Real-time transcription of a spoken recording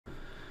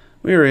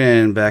We're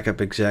in Backup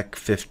Exec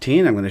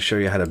 15. I'm going to show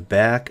you how to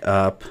back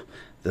up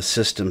the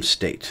system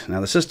state.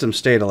 Now, the system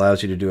state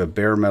allows you to do a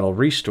bare metal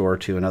restore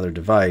to another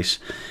device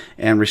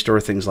and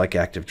restore things like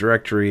Active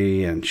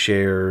Directory and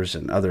shares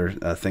and other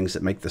things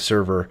that make the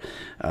server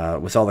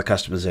with all the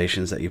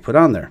customizations that you put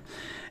on there.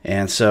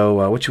 And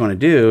so what you want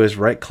to do is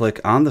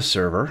right-click on the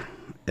server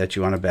that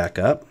you want to back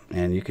up,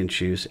 and you can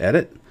choose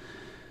Edit.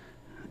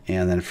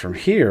 And then from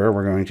here,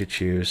 we're going to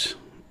choose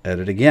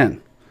Edit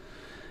again.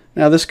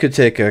 Now this could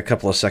take a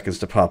couple of seconds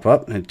to pop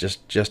up, and it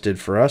just did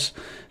for us.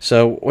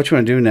 So what you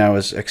want to do now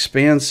is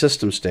expand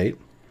system state,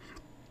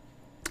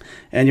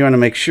 and you want to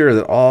make sure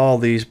that all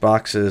these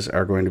boxes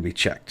are going to be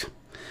checked.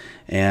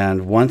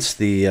 And once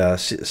the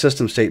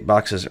system state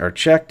boxes are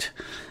checked,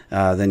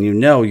 then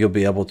you'll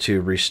be able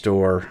to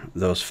restore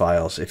those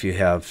files if you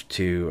have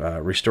to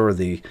restore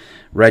the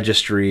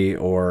registry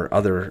or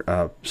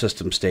other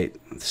system state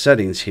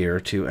settings here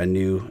to a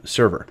new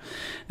server.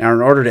 Now,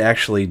 in order to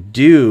actually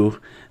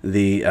do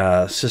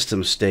the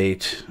system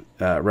state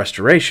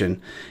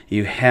restoration,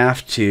 you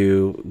have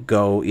to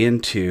go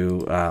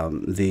into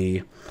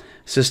the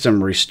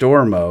system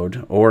restore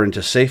mode or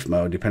into safe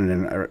mode,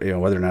 depending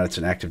on whether or not it's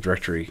an Active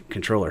Directory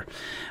controller,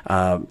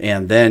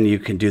 and then you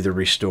can do the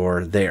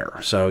restore there.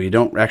 So you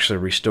don't actually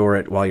restore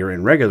it while you're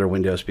in regular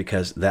Windows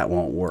because that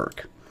won't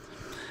work.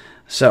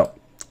 So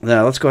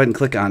now let's go ahead and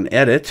click on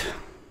Edit.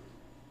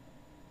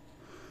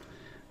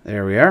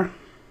 There we are.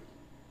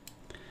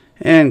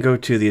 And go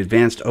to the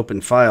Advanced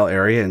Open File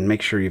area and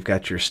make sure you've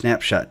got your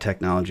snapshot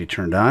technology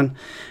turned on.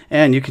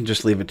 And you can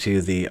just leave it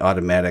to the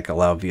automatic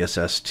Allow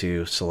VSS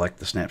to select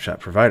the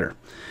snapshot provider.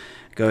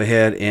 Go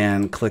ahead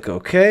and click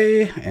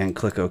OK and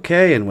click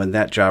OK. And when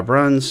that job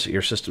runs,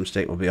 your system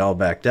state will be all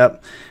backed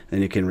up.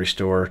 Then you can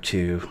restore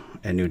to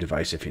a new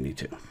device if you need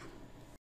to.